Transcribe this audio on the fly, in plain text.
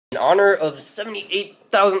In honor of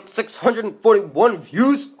 78,641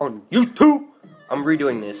 views on YouTube, I'm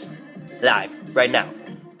redoing this live right now.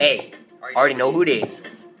 Hey, already know who it is.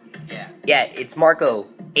 Yeah, it's Marco,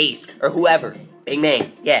 Ace, or whoever. Big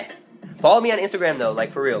Bang. Yeah. Follow me on Instagram though,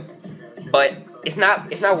 like for real. But it's not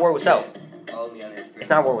War with Self. Follow me on Instagram. It's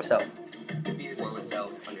not War with Self. War with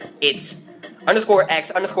Self. It's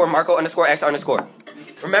 _X_Marco_X_.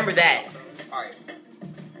 Remember that. Alright.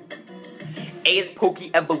 A is Poke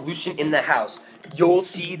Evolution in the house. You'll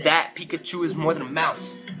see that Pikachu is more than a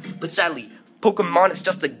mouse. But sadly, Pokemon is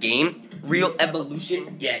just a game. Real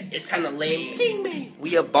evolution, yeah, it's kinda lame.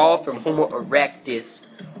 We evolved from Homo erectus.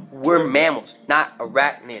 We're mammals, not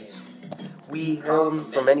arachnids. We come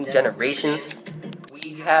from many generations.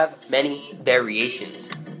 We have many variations.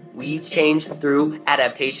 We change through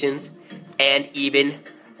adaptations and even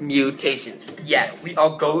mutations. Yeah, we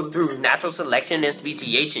all go through natural selection and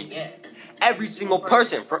speciation. Every single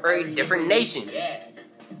person for a different nation.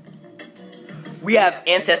 We have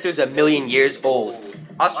ancestors a million years old.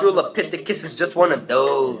 Australopithecus is just one of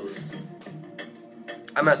those.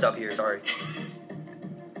 I messed up here, sorry.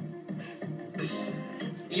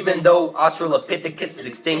 Even though Australopithecus is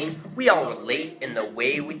extinct, we all relate in the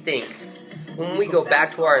way we think. When we go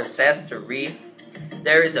back to our ancestry,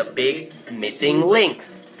 there is a big missing link.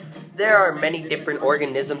 There are many different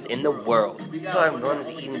organisms in the world. Some ones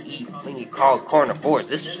eat when you call carnivores.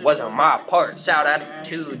 This wasn't my part. Shout out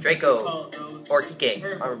to Draco or Kike,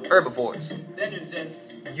 herbivores.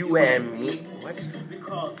 You and me, what?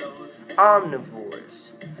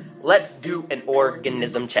 Omnivores. Let's do an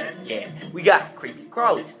organism check. Yeah, we got creepy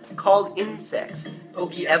crawlies called insects.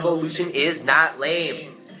 Poke evolution is not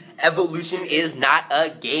lame. Evolution is not a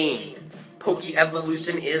game. Poke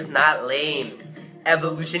evolution is not lame.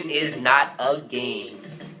 Evolution is not a game.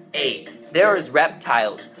 A. There is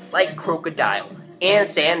reptiles like crocodile and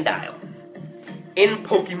sandile. In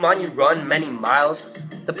Pokemon you run many miles.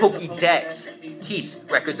 The Pokédex keeps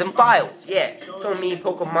records and files. Yeah, show me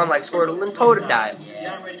Pokemon like Squirtle and Totodile.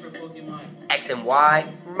 Yeah, I'm ready for Pokemon. X and Y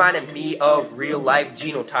reminded me of real life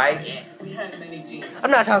genotypes. We have many genes.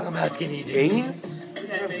 I'm not talking about skinny jeans. We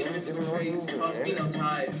have many physical traits called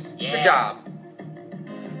phenotypes. Good job.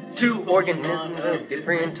 Two organisms of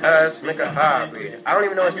different types make a hybrid. I don't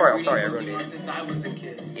even know this part. I'm sorry, I wrote Pokemon it. since I was a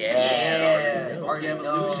kid. Yeah. Poke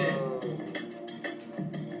evolution.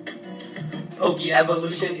 Poke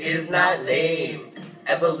evolution is not lame.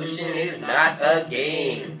 Evolution is not a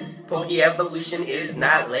game. Poke evolution is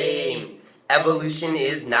not lame. Evolution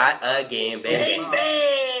is not a game. Bang,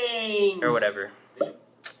 bang. Or whatever.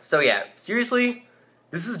 So yeah, seriously,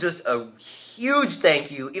 this is just a huge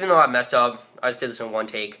thank you. Even though I messed up, I just did this in one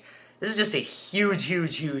take. This is just a huge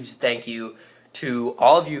thank you to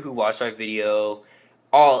all of you who watched my video.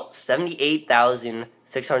 All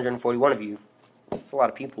 78,641 of you. That's a lot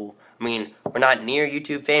of people. I mean, we're not near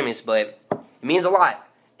YouTube famous, but it means a lot.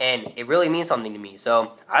 And it really means something to me.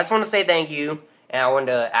 So, I just want to say thank you. And I wanted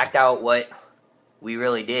to act out what we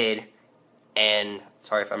really did. And,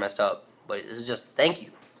 sorry if I messed up. But this is just a thank you.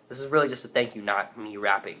 This is really just a thank you, not me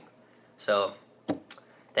rapping. So,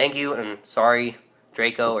 thank you. And sorry,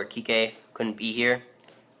 Draco or Kike couldn't be here.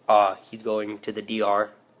 He's going to the DR.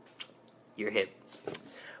 You're hip.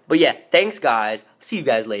 But yeah, thanks guys. See you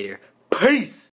guys later. Peace!